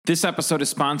This episode is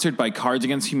sponsored by Cards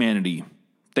Against Humanity.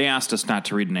 They asked us not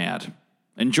to read an ad.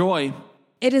 Enjoy.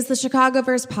 It is the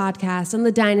Chicagoverse podcast on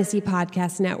the Dynasty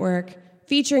Podcast Network,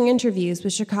 featuring interviews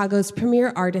with Chicago's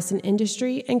premier artists in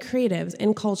industry and creatives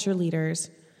and culture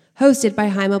leaders. Hosted by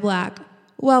Haima Black.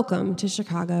 Welcome to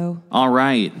Chicago. All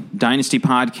right. Dynasty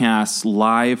Podcasts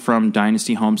live from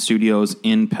Dynasty Home Studios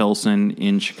in Pilsen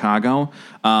in Chicago.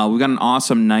 We've got an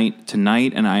awesome night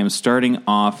tonight, and I am starting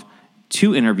off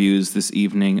 2 interviews this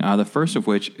evening, the first of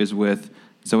which is with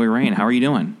Zoe Rain. How are you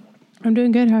doing? I'm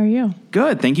doing good. How are you?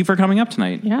 Good. Thank you for coming up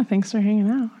tonight. Yeah, thanks for hanging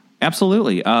out.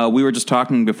 Absolutely. We were just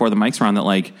talking before the mics were on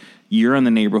that, you're in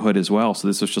the neighborhood as well, so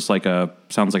this was just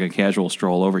sounds like a casual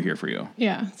stroll over here for you.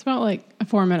 Yeah, it's about a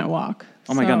 4-minute walk.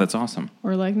 Oh my God, that's awesome.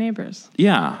 We're like neighbors.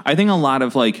 Yeah, I think a lot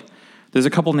of there's a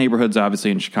couple neighborhoods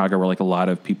obviously in Chicago where a lot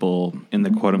of people in the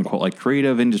quote unquote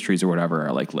creative industries or whatever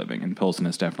are living, and Pilsen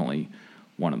is definitely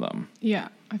one of them. Yeah,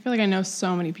 I feel like I know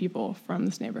so many people from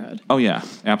this neighborhood. Oh yeah,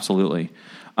 absolutely.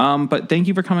 But thank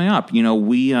you for coming up. You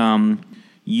know,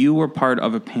 you were part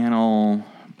of a panel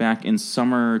back in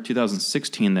summer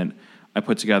 2016 that I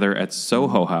put together at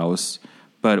Soho House,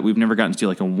 but we've never gotten to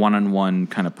do a one-on-one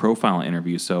kind of profile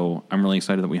interview, so I'm really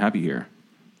excited that we have you here.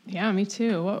 Yeah, me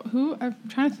too. I'm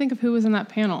trying to think of who was in that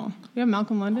panel. We have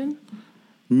Malcolm London?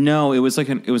 No, it was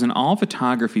an all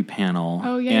photography panel.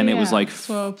 Oh yeah, and yeah. it was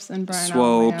Swopes and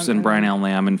Brian L.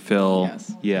 Lamb and Phil.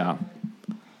 Yes. Yeah,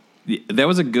 that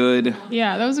was a good.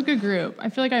 Yeah, that was a good group. I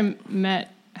feel like I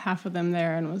met half of them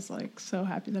there and was so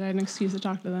happy that I had an excuse to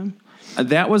talk to them.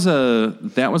 That was a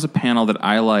panel that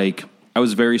I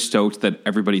was very stoked that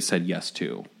everybody said yes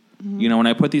to. Mm-hmm. You know, when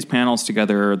I put these panels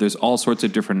together, there's all sorts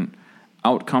of different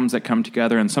outcomes that come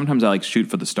together, and sometimes I shoot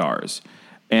for the stars.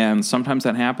 And sometimes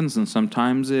that happens, and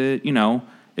sometimes it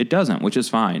doesn't, which is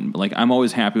fine. I'm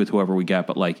always happy with whoever we get,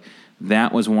 but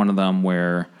that was one of them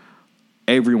where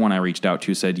everyone I reached out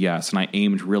to said yes, and I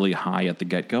aimed really high at the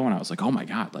get-go, and I was like, oh my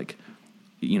God, I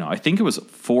think it was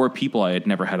 4 people I had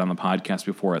never had on the podcast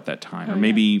before at that time, or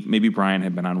maybe Brian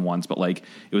had been on once, but it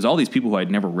was all these people who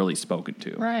I'd never really spoken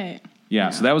to. Right. Yeah.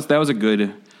 So that was a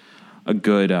good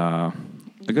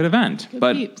event.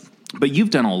 Good peeps. But you've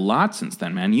done a lot since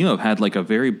then, man. You have had a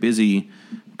very busy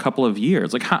couple of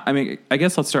years. I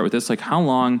guess let's start with this. How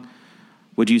long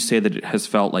would you say that it has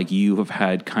felt like you have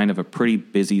had kind of a pretty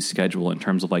busy schedule in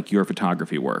terms of your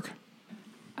photography work?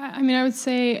 I mean, I would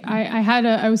say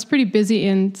I was pretty busy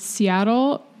in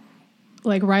Seattle,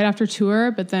 right after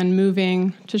tour, but then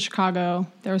moving to Chicago,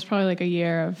 there was probably a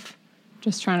year of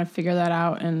just trying to figure that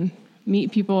out and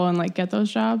meet people and get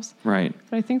those jobs. Right.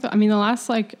 But I think the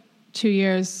last 2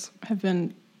 years have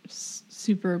been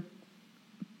super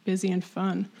busy and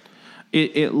fun.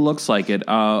 It looks like it.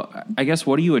 I guess,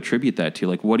 what do you attribute that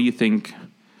to? What do you think,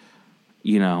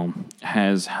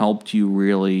 has helped you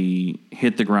really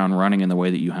hit the ground running in the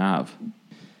way that you have?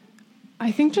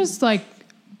 I think just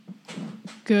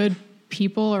good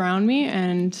people around me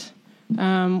and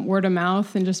word of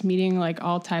mouth and just meeting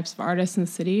all types of artists in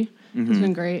the city has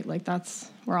been great.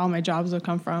 That's where all my jobs have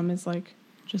come from, is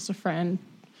just a friend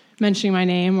mentioning my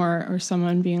name or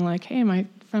someone being hey, my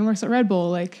friend works at Red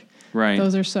Bull. Right.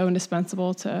 Those are so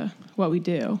indispensable to what we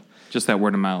do. Just that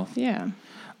word of mouth. Yeah.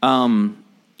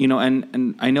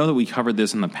 And I know that we covered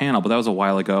this in the panel, but that was a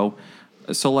while ago.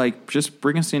 So just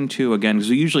bring us into, again,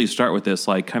 because we usually start with this,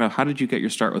 kind of how did you get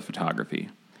your start with photography?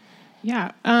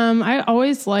 Yeah. I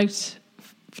always liked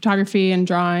photography and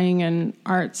drawing and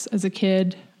arts as a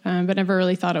kid, but never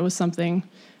really thought it was something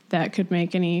that could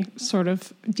make any sort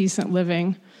of decent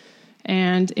living.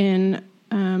 And in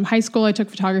high school, I took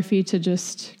photography to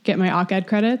just get my OCC-Ed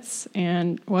credits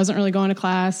and wasn't really going to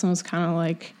class and was kind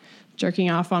of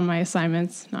jerking off on my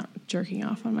assignments. Not jerking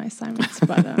off on my assignments,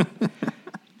 but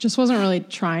just wasn't really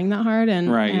trying that hard.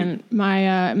 And, right. And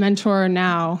my mentor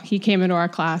now, he came into our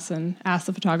class and asked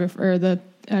the photographer, or the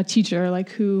teacher,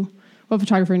 what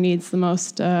photographer needs the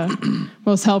most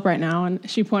help right now, and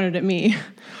she pointed at me.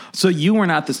 So you were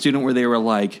not the student where they were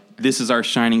this is our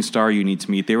shining star you need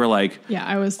to meet. They were yeah,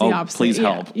 I was the opposite. Please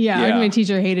help. Yeah. My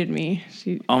teacher hated me.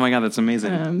 Oh my God, that's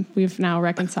amazing. We've now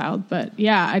reconciled, but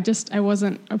yeah, I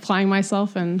wasn't applying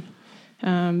myself and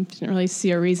didn't really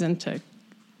see a reason to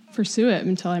pursue it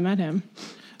until I met him.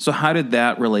 So how did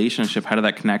that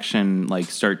connection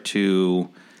start to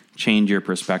change your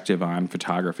perspective on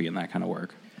photography and that kind of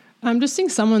work? Just seeing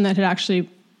someone that had actually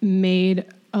made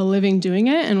a living doing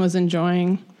it and was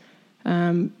enjoying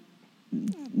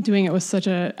doing it with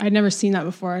I'd never seen that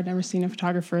before. I'd never seen a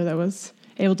photographer that was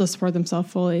able to support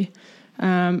themselves fully.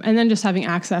 And then just having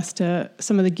access to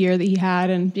some of the gear that he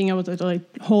had and being able to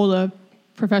hold a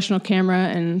professional camera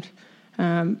and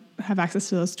have access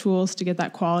to those tools to get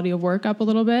that quality of work up a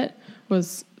little bit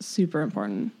was super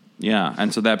important. Yeah,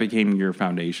 and so that became your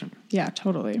foundation. Yeah,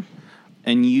 totally.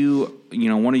 And you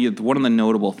know, one of the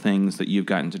notable things that you've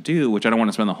gotten to do, which I don't want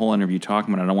to spend the whole interview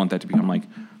talking about, I don't want that to become like,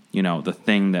 you know, the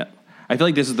thing that, I feel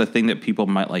like this is the thing that people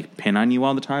might like pin on you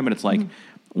all the time, but it's like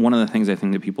one of the things I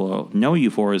think that people know you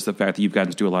for is the fact that you've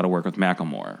gotten to do a lot of work with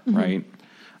Macklemore, right?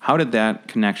 How did that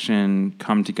connection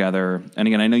come together? And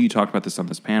again, I know you talked about this on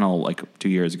this panel like 2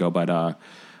 years ago, but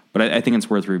I think it's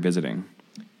worth revisiting.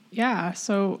 Yeah.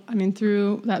 So, I mean,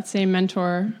 through that same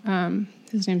mentor,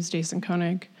 his name is Jason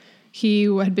Koenig. He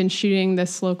had been shooting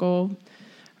this local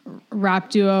rap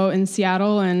duo in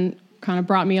Seattle and kind of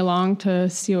brought me along to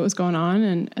see what was going on.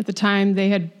 And at the time, they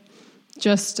had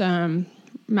just,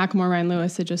 Macklemore, Ryan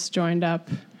Lewis had just joined up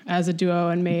as a duo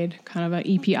and made kind of an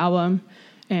EP album.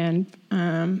 And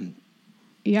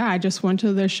I just went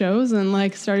to their shows and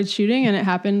like started shooting. And it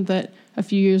happened that a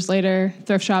few years later,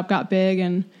 Thrift Shop got big,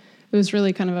 and it was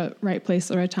really kind of a right place,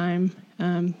 the right time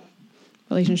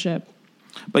relationship.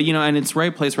 But, you know, and it's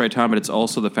right place, right time, but it's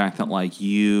also the fact that, like,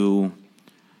 you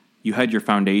had your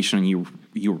foundation and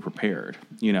you were prepared.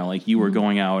 You know, like, you were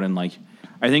going out and, like,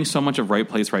 I think so much of right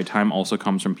place, right time also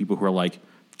comes from people who are, like,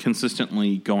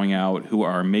 consistently going out, who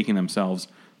are making themselves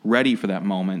ready for that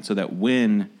moment so that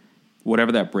when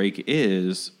whatever that break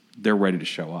is, they're ready to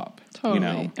show up. Totally. You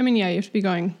know? I mean, yeah, you have to be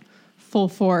going full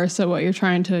force at what you're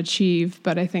trying to achieve,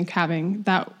 but I think having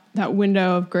that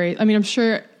window of grace, I mean, I'm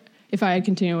sure if I had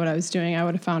continued what I was doing, I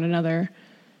would have found another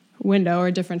window or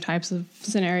different types of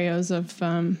scenarios of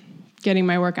getting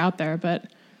my work out there. But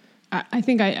I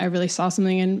think I really saw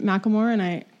something in Macklemore,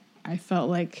 and I felt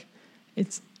like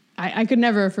I could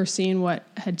never have foreseen what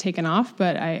had taken off,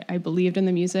 but I believed in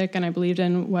the music and I believed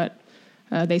in what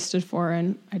they stood for,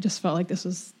 and I just felt like this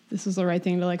was the right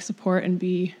thing to like support and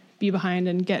be behind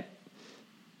and get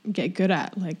good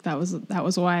at. Like that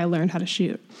was why I learned how to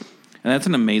shoot. And that's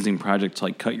an amazing project to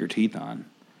like cut your teeth on.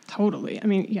 Totally. I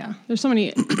mean, yeah, there's so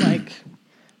many like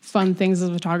fun things as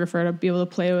a photographer to be able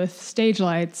to play with stage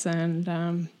lights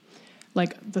and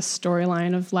like the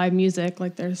storyline of live music.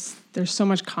 Like there's so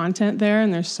much content there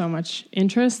and there's so much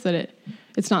interest that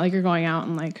it's not like you're going out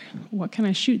and like, what can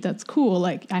I shoot that's cool?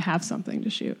 Like I have something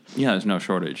to shoot. Yeah, there's no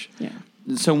shortage. Yeah.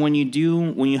 So when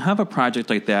you have a project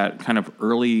like that kind of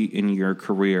early in your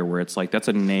career where it's like that's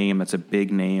a name, that's a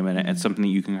big name, and it's something that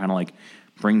you can kind of like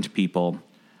bring to people,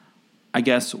 I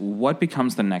guess what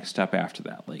becomes the next step after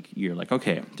that? Like you're like,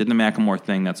 okay, did the Macklemore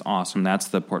thing, that's awesome, that's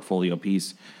the portfolio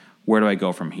piece. Where do I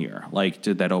go from here? Like,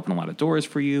 did that open a lot of doors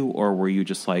for you, or were you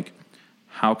just like,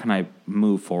 how can I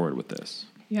move forward with this?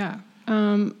 Yeah.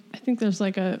 I think there's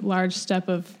like a large step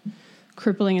of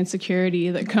crippling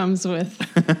insecurity that comes with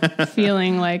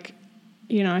feeling like,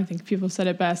 you know, I think people said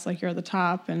it best, like you're at the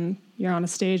top and you're on a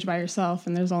stage by yourself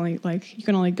and there's only like, you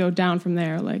can only go down from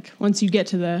there. Like once you get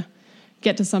to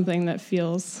something that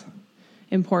feels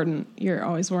important, you're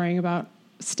always worrying about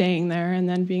staying there and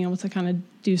then being able to kind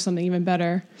of do something even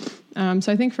better.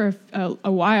 So I think for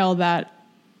a while that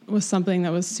was something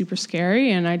that was super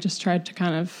scary, and I just tried to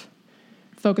kind of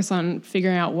focus on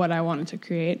figuring out what I wanted to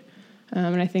create.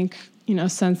 And I think, you know,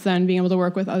 since then, being able to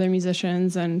work with other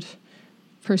musicians and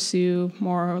pursue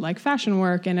more like fashion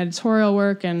work and editorial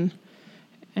work and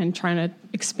trying to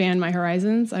expand my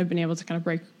horizons, I've been able to kind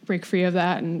of break free of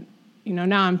that. And, you know,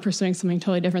 now I'm pursuing something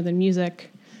totally different than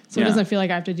music. So It doesn't feel like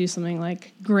I have to do something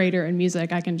like greater in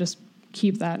music. I can just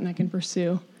keep that and I can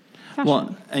pursue fashion.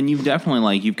 Well, and you've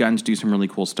definitely you've gotten to do some really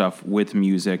cool stuff with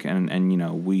music. And you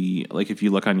know, if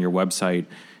you look on your website,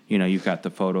 you know, you've got the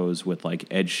photos with like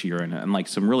Ed Sheeran and like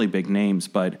some really big names,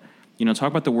 but you know, talk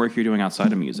about the work you're doing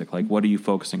outside of music. Like, what are you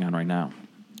focusing on right now?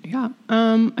 Yeah.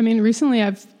 I mean, recently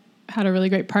I've had a really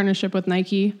great partnership with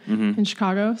Nike in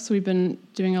Chicago. So we've been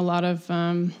doing a lot of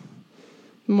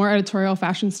more editorial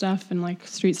fashion stuff and like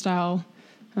street style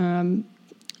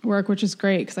work, which is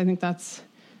great because I think that's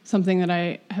something that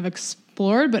I have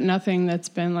explored, but nothing that's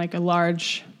been like a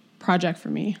large project for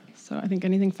me. So I think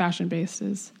anything fashion based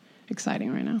is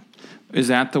exciting right now. Is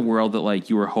that the world that like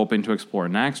you were hoping to explore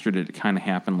next, or did it kind of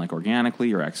happen like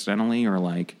organically or accidentally, or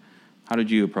like how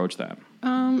did you approach that?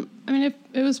 I mean,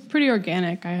 it was pretty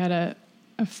organic. I had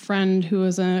a friend who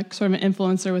was a sort of an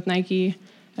influencer with Nike,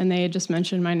 and they had just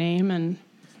mentioned my name, and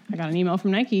I got an email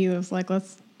from Nike that was like,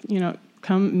 let's, you know,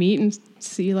 come meet and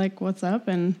see like what's up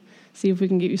and see if we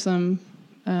can get you some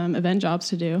event jobs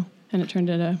to do. And it turned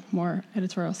into more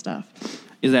editorial stuff.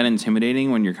 Is that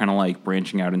intimidating when you're kind of like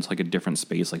branching out into like a different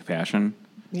space like fashion?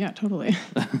 Yeah, totally.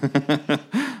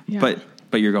 Yeah.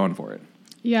 But you're going for it.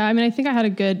 Yeah, I mean, I think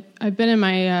I've been in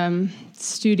my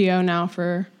studio now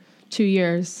for 2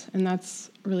 years, and that's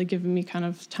really given me kind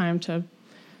of time to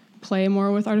play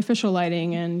more with artificial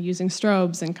lighting and using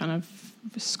strobes and kind of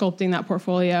sculpting that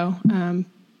portfolio,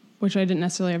 which I didn't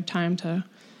necessarily have time to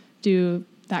do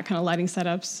that kind of lighting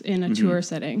setups in a tour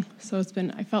setting. So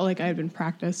I felt like I had been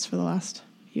practiced for the last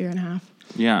year and a half.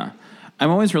 Yeah. I'm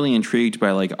always really intrigued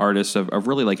by like artists of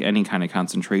really like any kind of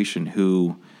concentration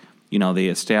who, they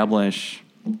establish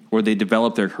or they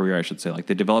develop their career, I should say. Like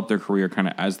they develop their career kind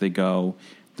of as they go.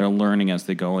 They're learning as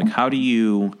they go. Like how do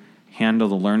you handle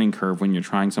the learning curve when you're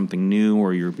trying something new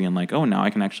or you're being like, oh, now I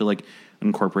can actually like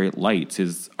incorporate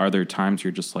lights? Are there times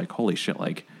you're just like, holy shit,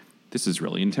 like this is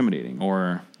really intimidating?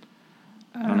 Or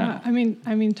I don't know.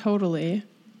 I mean, totally.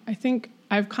 I think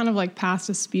I've kind of like passed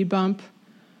a speed bump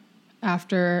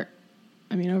after,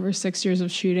 over 6 years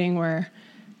of shooting where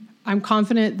I'm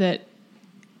confident that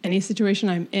any situation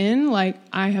I'm in, like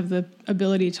I have the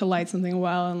ability to light something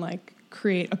well and like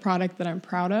create a product that I'm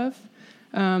proud of.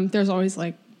 There's always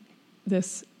like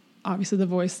this, obviously the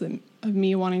voice of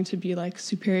me wanting to be like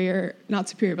not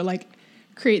superior, but like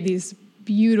create these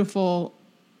beautiful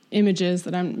images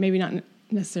that I'm maybe not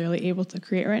necessarily able to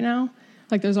create right now.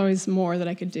 Like there's always more that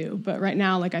I could do, but right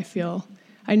now, like I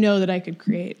know that I could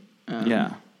create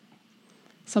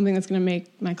something that's going to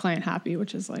make my client happy,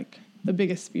 which is like the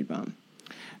biggest speed bump.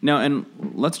 No, and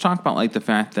let's talk about like the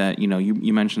fact that,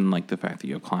 you mentioned like the fact that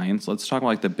you have clients. Let's talk about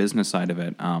like the business side of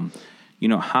it.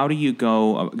 How do you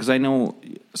go, because I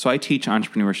teach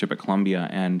entrepreneurship at Columbia,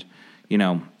 and,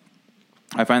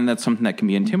 I find that's something that can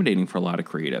be intimidating for a lot of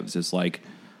creatives is like,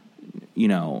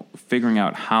 figuring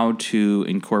out how to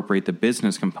incorporate the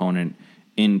business component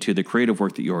into the creative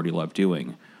work that you already love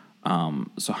doing.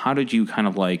 So how did you kind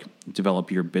of like develop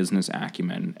your business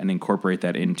acumen and incorporate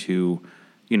that into,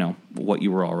 what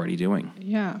you were already doing?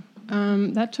 Yeah.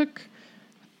 That took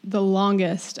the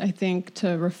longest, I think,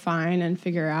 to refine and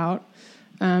figure out.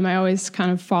 I always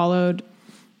kind of followed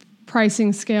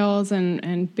pricing scales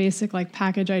and basic like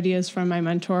package ideas from my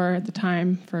mentor at the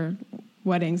time for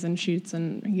weddings and shoots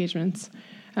and engagements.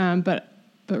 But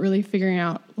really figuring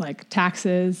out like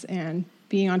taxes and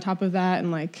being on top of that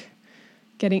and like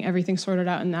getting everything sorted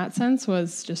out in that sense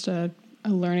was just a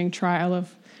learning trial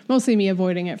of mostly me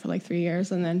avoiding it for like 3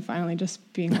 years and then finally just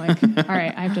being like, all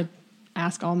right, I have to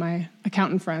ask all my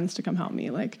accountant friends to come help me.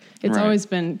 Like it's always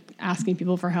been asking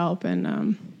people for help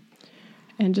and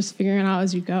just figuring it out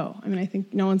as you go. I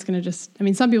think no one's going to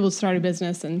some people start a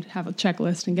business and have a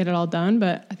checklist and get it all done,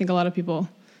 but I think a lot of people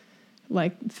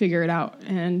like figure it out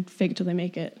and fake it till they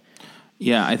make it.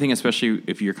 Yeah, I think especially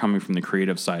if you're coming from the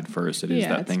creative side first, it is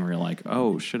that thing where you're like,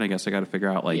 oh shit, I guess I got to figure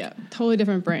out like... Yeah, totally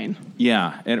different brain.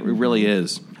 Yeah, it really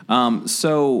is.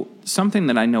 So something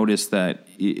that I noticed that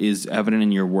is evident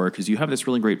in your work is you have this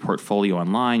really great portfolio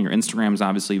online. Your Instagram is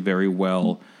obviously very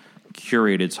well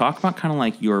curated. Talk about kind of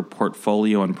like your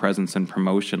portfolio and presence and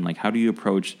promotion. Like how do you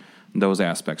approach those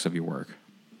aspects of your work?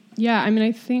 Yeah,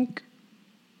 I think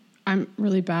I'm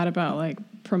really bad about like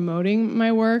promoting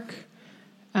my work.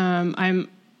 I'm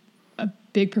a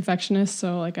big perfectionist,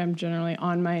 so like I'm generally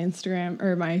on my Instagram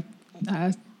or my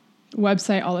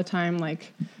website all the time,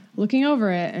 like looking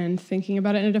over it and thinking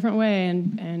about it in a different way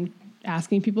and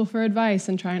asking people for advice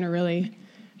and trying to really,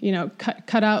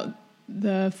 cut out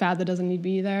the fat that doesn't need to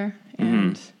be there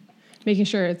and making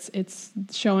sure it's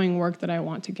showing work that I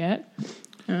want to get.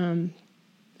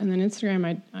 And then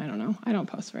Instagram, I don't know. I don't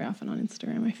post very often on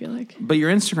Instagram, I feel like. But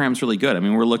your Instagram's really good.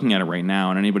 We're looking at it right now,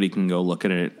 and anybody can go look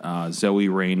at it. Zoe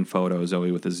Rain Photo,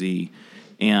 Zoe with a Z.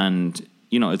 And,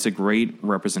 it's a great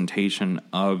representation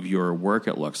of your work,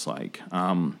 it looks like.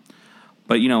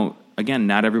 But, again,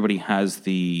 not everybody has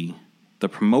the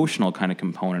promotional kind of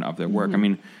component of their work.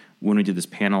 When we did this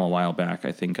panel a while back,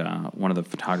 I think one of the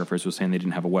photographers was saying they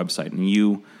didn't have a website. And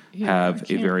you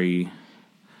have a very...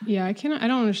 Yeah, I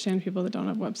don't understand people that don't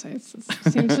have websites.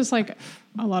 It seems just like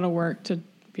a lot of work to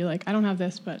be like, I don't have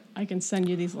this, but I can send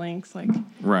you these links. Like,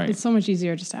 it's so much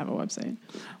easier just to have a website.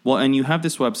 Well, and you have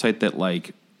this website that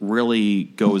like really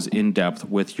goes in depth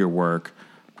with your work.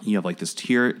 You have like this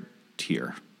tier.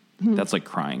 That's like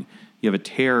crying. You have a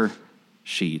tear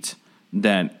sheet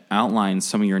that outlines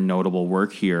some of your notable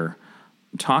work here.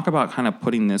 Talk about kind of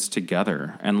putting this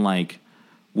together and like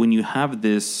when you have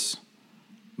this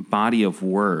body of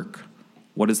work,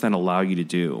 what does that allow you to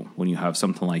do when you have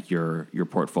something like your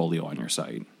portfolio on your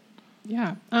site?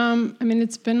 Yeah.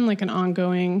 It's been like an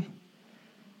ongoing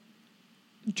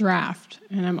draft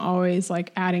and I'm always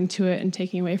like adding to it and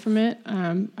taking away from it.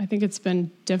 I think it's been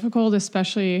difficult,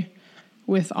 especially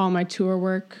with all my tour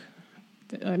work.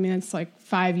 It's like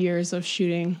 5 years of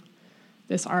shooting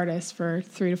this artist for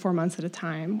 3 to 4 months at a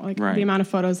time. Like the amount of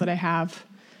photos that I have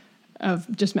of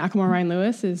just Macklemore, Ryan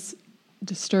Lewis is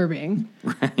disturbing.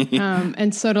 Right.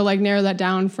 And so to like narrow that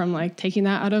down from like taking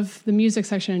that out of the music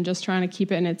section and just trying to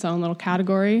keep it in its own little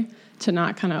category to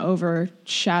not kind of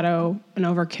overshadow and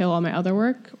overkill all my other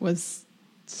work was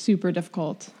super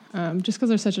difficult. Just because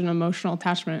there's such an emotional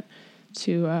attachment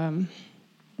to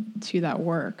that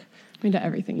work. I mean, to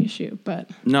everything you shoot, but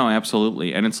no,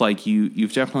 absolutely. And it's like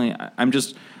you've definitely.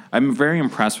 I'm very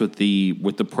impressed with the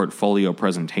portfolio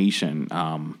presentation.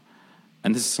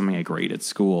 And this is something I grade at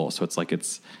school, so it's like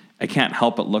I can't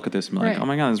help but look at this and be like, oh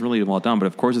my God, it's really well done. But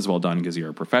of course, it's well done because you're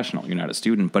a professional, you're not a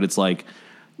student. But it's like,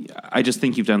 I just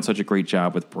think you've done such a great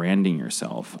job with branding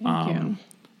yourself. Thank you.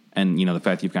 And the fact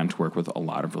that you've gotten to work with a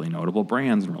lot of really notable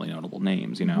brands and really notable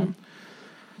names.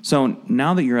 So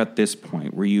now that you're at this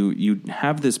point where you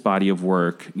have this body of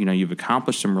work, you've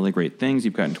accomplished some really great things.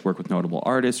 You've gotten to work with notable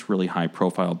artists, really high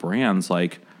profile brands.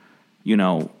 Like,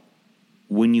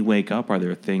 when you wake up, are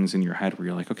there things in your head where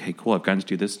you're like, okay, cool, I've gotten to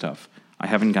do this stuff. I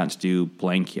haven't gotten to do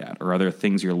blank yet. Or are there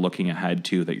things you're looking ahead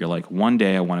to that you're like, one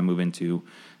day I want to move into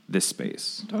this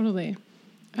space? Totally.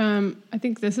 I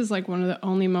think this is like one of the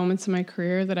only moments in my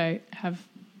career that I have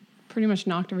pretty much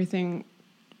knocked everything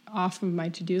off of my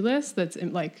to-do list that's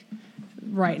like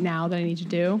right now that I need to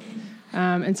do.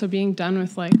 And so being done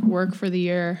with like work for the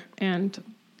year and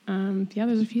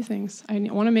there's a few things. I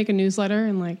want to make a newsletter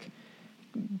and like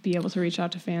be able to reach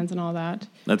out to fans and all that.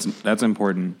 That's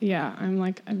important. Yeah,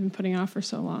 I've been putting it off for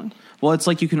so long. Well, it's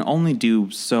like you can only do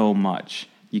so much.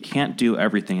 You can't do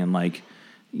everything, and like,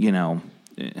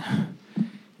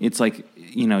 it's like,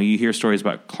 you hear stories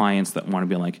about clients that want to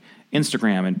be on like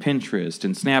Instagram and Pinterest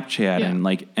and Snapchat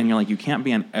and you're like, you can't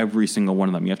be on every single one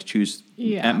of them. You have to choose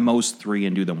at most 3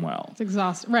 and do them well. It's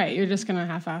exhausting. Right. You're just going to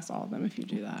half-ass all of them if you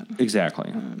do that.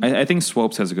 Exactly. I think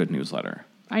Swopes has a good newsletter.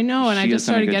 I know, and I just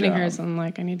started getting hers, and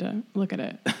like I need to look at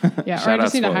it. Yeah, or I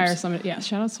just need to hire somebody. Yeah,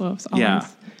 shout out Swopes. Yeah, I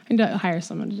need to hire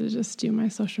someone to just do my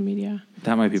social media.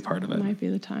 That might be part of it. Might be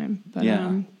the time, but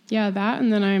that,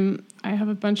 and then I have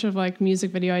a bunch of like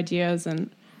music video ideas,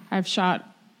 and I've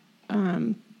shot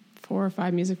 4 or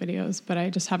 5 music videos, but I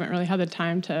just haven't really had the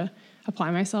time to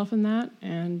apply myself in that,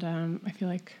 and I feel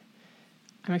like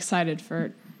I'm excited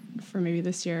for maybe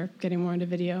this year getting more into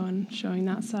video and showing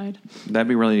that side. That'd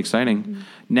be really exciting. Mm-hmm.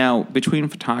 Now, between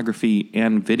photography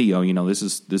and video, this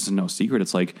is no secret.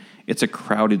 It's like it's a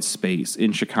crowded space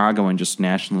in Chicago and just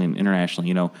nationally and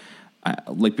internationally.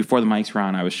 Like before the mics were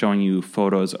on, I was showing you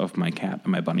photos of my cat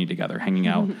and my bunny together hanging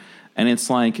out. Mm-hmm. And it's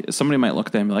like somebody might look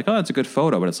at that and be like, oh, that's a good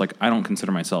photo. But it's like I don't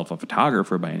consider myself a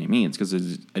photographer by any means because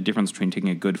there's a difference between taking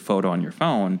a good photo on your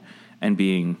phone and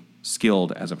being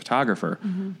skilled as a photographer,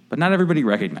 but not everybody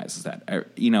recognizes that.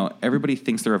 Everybody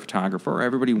thinks they're a photographer, or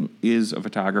everybody is a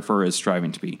photographer or is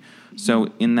striving to be.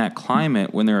 So in that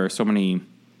climate, when there are so many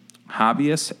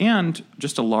hobbyists and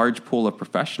just a large pool of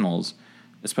professionals,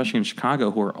 especially in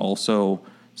Chicago, who are also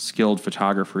skilled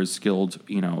photographers, skilled,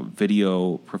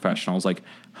 video professionals, like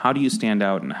how do you stand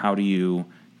out and how do you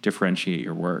differentiate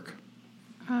your work?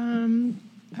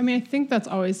 I think that's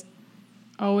always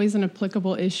an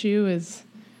applicable issue is,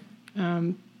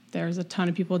 there's a ton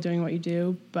of people doing what you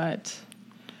do, but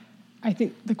I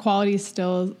think the quality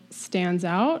still stands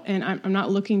out, and I'm not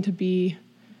looking to be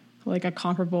like a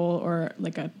comparable or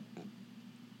like an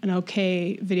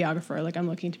okay videographer. Like I'm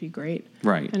looking to be great,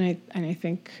 right? And I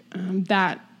think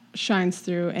that shines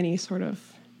through any sort of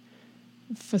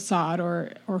facade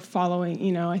or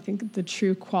following. I think the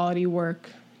true quality work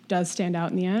does stand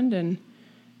out in the end,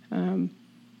 and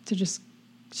to just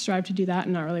strive to do that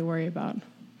and not really worry about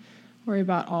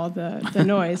all the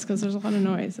noise, because there's a lot of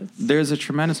noise. There's a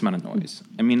tremendous amount of noise.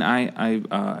 I mean,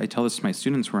 I tell this to my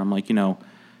students where I'm like,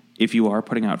 if you are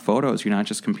putting out photos, you're not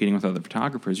just competing with other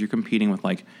photographers. You're competing with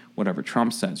like whatever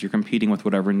Trump says. You're competing with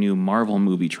whatever new Marvel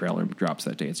movie trailer drops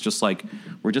that day. It's just like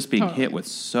we're just being hit with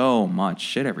so much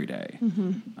shit every day.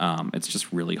 Mm-hmm. It's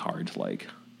just really hard to like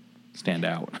stand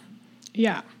out.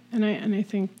 Yeah, and I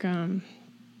think.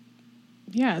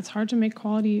 It's hard to make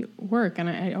quality work, and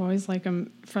I always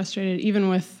I'm frustrated even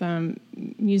with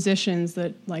musicians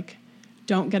that like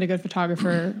don't get a good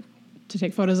photographer to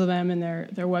take photos of them, and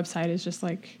their website is just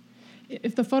like,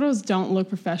 if the photos don't look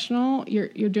professional,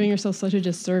 you're doing yourself such a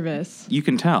disservice. You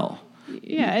can tell.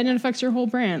 Yeah, and it affects your whole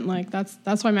brand. Like that's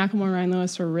why Macklemore and Ryan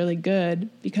Lewis were really good,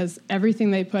 because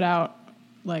everything they put out,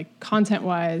 like content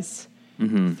wise,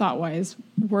 thought wise,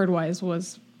 word wise,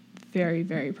 was very,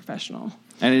 very professional.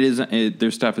 And their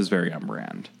stuff is very on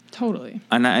brand. Totally.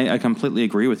 And I completely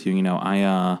agree with you.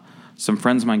 Some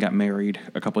friends of mine got married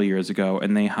a couple of years ago,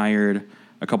 and they hired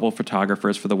a couple of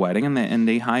photographers for the wedding, and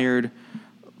they hired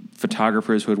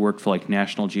photographers who had worked for like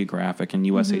National Geographic and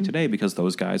USA Today, because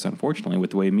those guys, unfortunately, with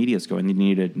the way media is going, they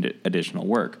needed additional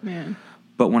work. Man.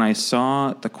 But when I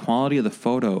saw the quality of the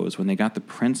photos, when they got the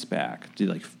prints back, the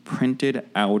like printed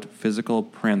out physical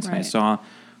prints, and I Right. saw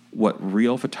what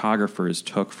real photographers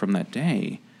took from that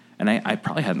day, and I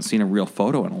probably hadn't seen a real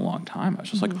photo in a long time. I was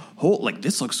just like, oh, like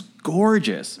this looks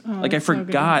gorgeous. Like I that's so good to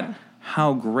forgot hear.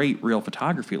 how great real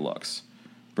photography looks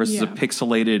versus a Yeah.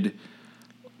 pixelated,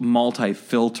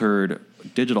 multi-filtered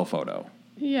digital photo.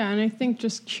 Yeah, and I think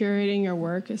just curating your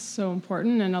work is so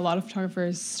important. And a lot of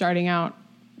photographers starting out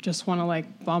just want to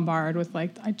like bombard with like,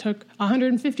 I took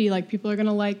 150, like people are going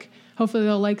to like, hopefully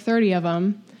they'll like 30 of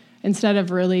them, instead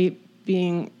of really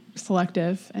being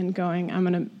selective and going, I'm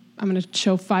going to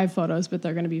show 5 photos, but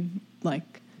they're going to be like,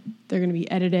 they're going to be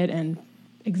edited and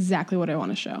exactly what I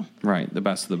want to show. Right, the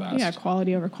best of the best. Yeah,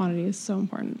 quality over quantity is so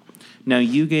important. Now,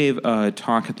 you gave a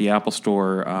talk at the Apple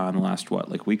Store in the last,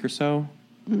 week or so?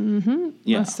 Mm-hmm.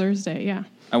 Yeah. Last Thursday, yeah.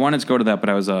 I wanted to go to that, but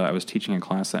I was teaching a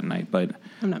class that night. But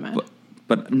I'm not mad.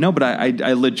 But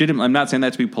I legitimately, I'm not saying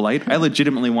that to be polite. I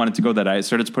legitimately wanted to go that. I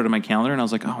started to put it in my calendar, and I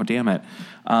was like, oh, damn it.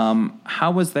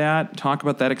 How was that? Talk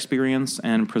about that experience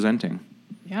and presenting.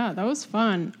 Yeah, that was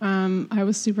fun. I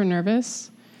was super nervous,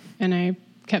 and I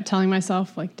kept telling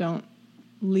myself, like, don't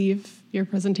leave your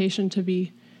presentation to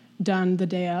be done the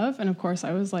day of. And of course,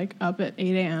 I was like up at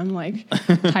 8 a.m., like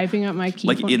typing up my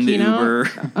Like in the keynote.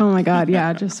 Uber. Oh my God,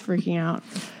 yeah, just freaking out.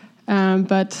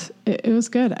 But it was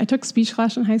good. I took speech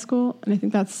class in high school, and I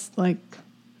think that's like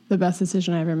the best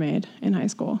decision I ever made in high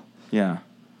school. Yeah.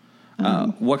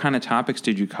 What kind of topics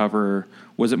did you cover?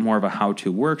 Was it more of a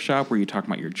how-to workshop? Were you talking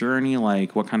about your journey?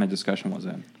 Like, what kind of discussion was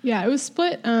it? Yeah, it was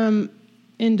split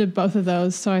into both of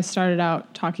those. So I started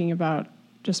out talking about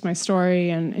just my story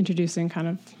and introducing kind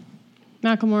of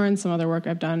Macklemore and some other work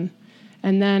I've done.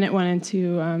 And then it went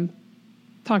into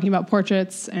talking about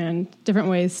portraits and different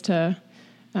ways to,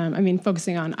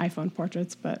 focusing on iPhone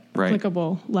portraits, but Right.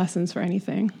 applicable lessons for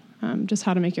anything. Just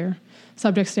how to make your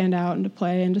subject stand out and to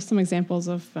play, and just some examples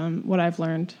of what I've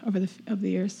learned over the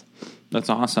years. That's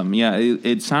awesome. Yeah,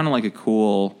 it sounded like a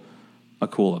cool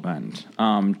event.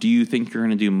 Do you think you're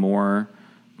going to do more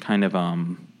kind of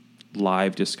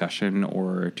live discussion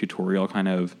or tutorial kind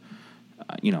of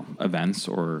events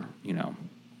or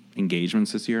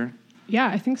engagements this year? Yeah,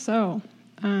 I think so.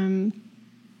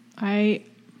 I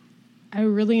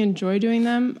really enjoy doing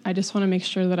them. I just want to make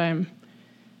sure that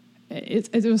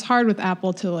it was hard with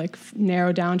Apple to like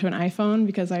narrow down to an iPhone,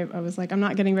 because I was like, I'm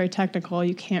not getting very technical.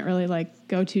 You can't really like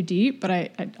go too deep, but I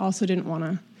also didn't want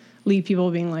to leave people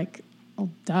being like, oh,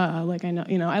 duh. Like, I know,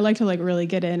 I like to like really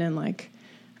get in and like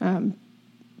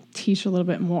teach a little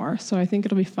bit more. So I think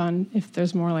it'll be fun if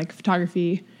there's more like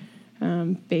photography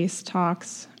based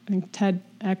talks. I think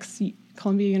TEDx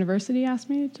Columbia University asked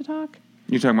me to talk.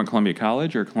 You're talking about Columbia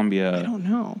College or Columbia? I don't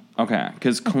know. Okay,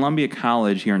 because Columbia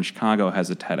College here in Chicago has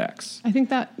a TEDx. I think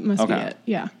that must be Okay. it.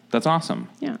 Yeah. That's awesome.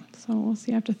 Yeah. So we'll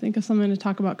see. I have to think of something to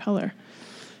talk about color.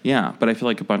 Yeah, but I feel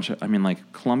like a bunch of,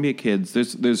 Columbia kids,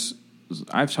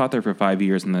 I've taught there for 5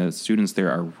 years, and the students there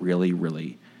are really,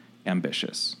 really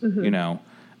ambitious,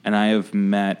 and I have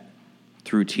met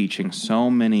through teaching so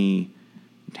many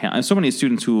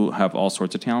students who have all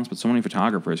sorts of talents, but so many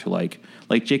photographers who like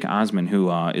Jake Osmond, who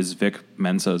is Vic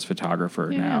Mensa's photographer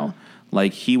now.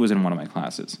 Like, he was in one of my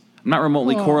classes. I'm not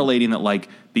remotely correlating that, like,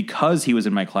 because he was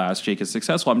in my class, Jake is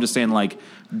successful. I'm just saying, like,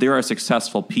 there are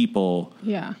successful people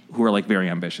who are, like, very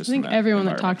ambitious. I think everyone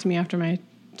that talked to me after my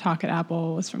talk at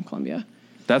Apple was from Columbia.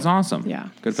 That's awesome. Yeah.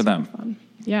 Good for them. Fun.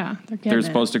 Yeah. They're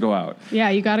supposed to go out. Yeah,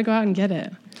 you got to go out and get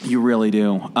it. You really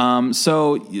do.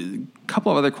 So a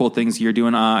couple of other cool things you're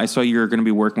doing. I saw you're going to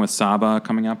be working with Saba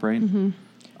coming up, right?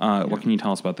 Mm-hmm. What can you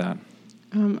tell us about that?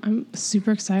 I'm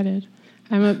super excited.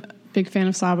 I'm a big fan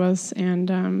of Saba's,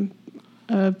 and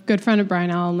a good friend of Brian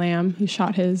Allen Lamb, who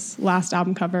shot his last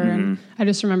album cover. And I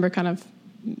just remember kind of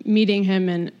meeting him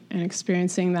and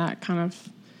experiencing that, kind of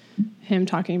him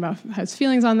talking about his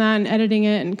feelings on that and editing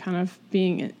it and kind of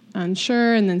being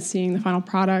unsure, and then seeing the final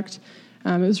product.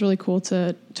 It was really cool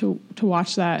to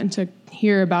watch that and to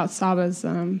hear about Saba's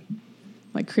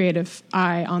like creative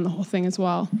eye on the whole thing as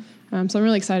well. So I'm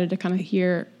really excited to kind of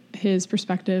hear his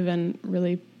perspective and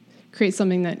really create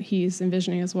something that he's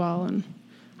envisioning as well. And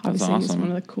obviously he's one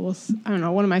of the coolest, one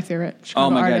of my favorite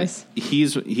Chicago artists. God. He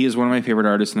is one of my favorite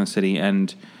artists in the city,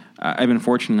 and I've been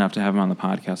fortunate enough to have him on the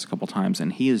podcast a couple times,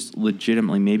 and he is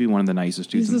legitimately maybe one of the nicest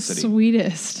dudes in the city. He's the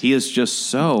sweetest. He is just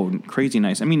so crazy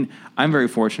nice. I mean, I'm very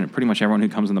fortunate. Pretty much everyone who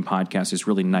comes on the podcast is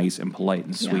really nice and polite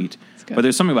and sweet. But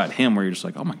there's something about him where you're just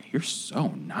like, oh my God, you're so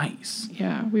nice.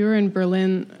 Yeah, we were in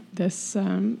Berlin this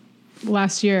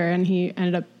last year, and he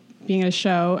ended up being at a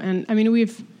show. And I mean,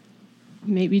 we've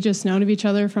maybe just known of each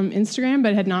other from Instagram,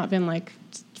 but had not been like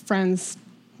friends,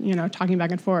 you know, talking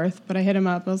back and forth. But I hit him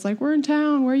up. I was like, we're in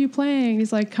town. Where are you playing?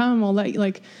 He's like, come, I'll let you,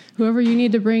 like, whoever you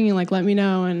need to bring, like, let me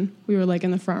know. And we were like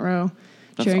in the front row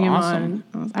cheering him on.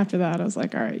 And after that, I was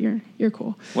like, all right, you're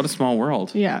cool. What a small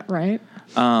world. Yeah, right.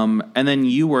 And then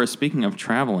you were, speaking of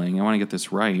traveling, I want to get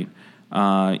this right.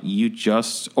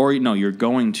 You're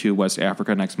going to West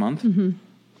Africa next month. Mm-hmm.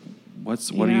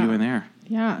 What are you doing there?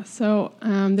 Yeah. So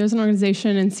there's an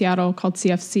organization in Seattle called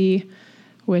CFC,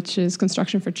 which is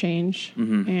Construction for Change.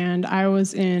 Mm-hmm. And I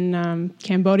was in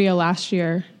Cambodia last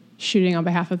year shooting on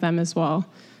behalf of them as well.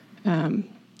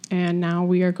 And now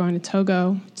we are going to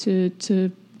Togo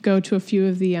to go to a few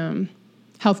of the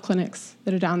health clinics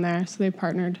that are down there. So they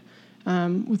partnered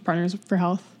with Partners for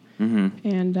Health. Mm-hmm.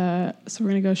 And so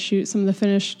we're going to go shoot some of the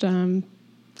finished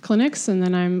clinics, and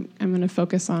then I'm going to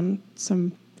focus on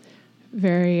some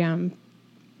very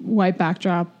white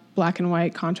backdrop, black and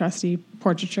white, contrasty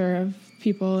portraiture of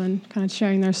people and kind of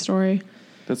sharing their story.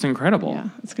 That's incredible. Yeah,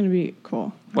 it's going to be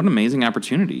cool. What an amazing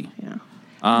opportunity. Yeah.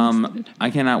 I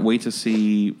cannot wait to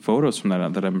see photos from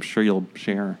that I'm sure you'll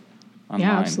share online.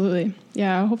 Yeah, absolutely.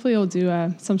 Yeah, hopefully you'll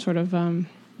do some sort of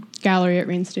gallery at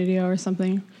Rain Studio or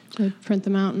something to print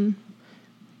them out and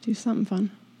do something fun.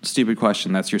 Stupid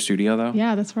question. That's your studio, though?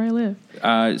 Yeah, that's where I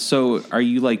live. So are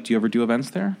you do you ever do events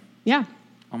there? Yeah.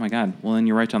 Oh, my God. Well, then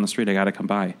you're right down the street. I got to come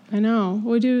by. I know.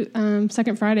 We do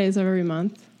second Fridays of every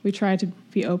month. We try to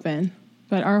be open.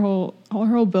 But our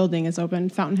whole building is open,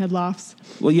 Fountainhead Lofts.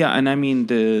 Well, yeah, and I mean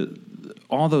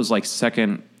all those like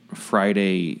second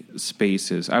Friday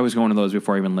spaces. I was going to those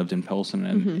before I even lived in Pilsen,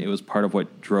 and it was part of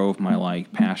what drove my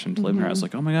like passion to live here. I was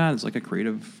like, oh my God, it's like a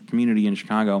creative community in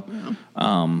Chicago. Yeah.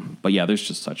 But yeah, there's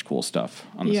just such cool stuff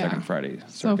on the second Friday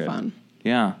circuit. So fun.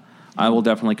 Yeah, I will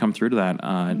definitely come through to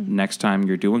that next time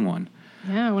you're doing one.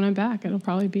 Yeah, when I'm back, it'll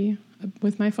probably be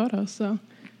with my photos. So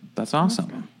that's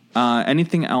awesome.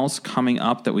 Anything else coming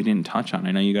up that we didn't touch on?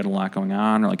 I know you got a lot going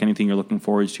on, or like anything you're looking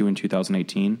forward to in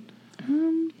 2018?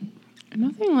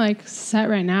 Nothing like set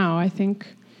right now. I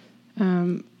think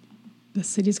the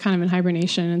city's kind of in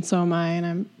hibernation, and so am I,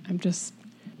 and I'm just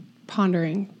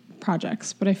pondering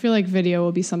projects. But I feel like video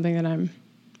will be something that I'm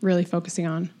really focusing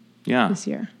on this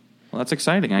year. Well, that's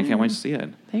exciting. I can't wait to see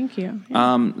it. Thank you.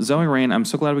 Yeah. Zoe Rain, I'm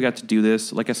so glad we got to do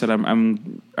this. Like I said,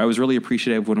 I was really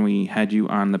appreciative when we had you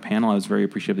on the panel. I was very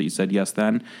appreciative that you said yes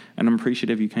then, and I'm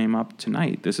appreciative you came up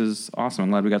tonight. This is awesome. I'm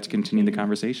glad we got to continue the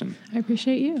conversation. I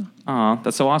appreciate you.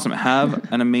 That's so awesome.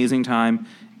 Have an amazing time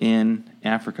in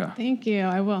Africa. Thank you.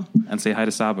 I will. And say hi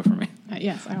to Saba for me.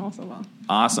 Yes, I also will.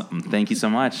 Awesome. Thank you so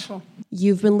much. Cool.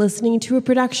 You've been listening to a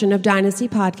production of Dynasty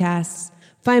Podcasts.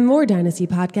 Find more Dynasty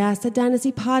Podcasts at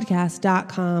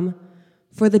dynastypodcast.com.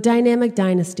 For the dynamic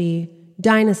dynasty,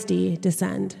 Dynasty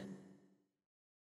Descend.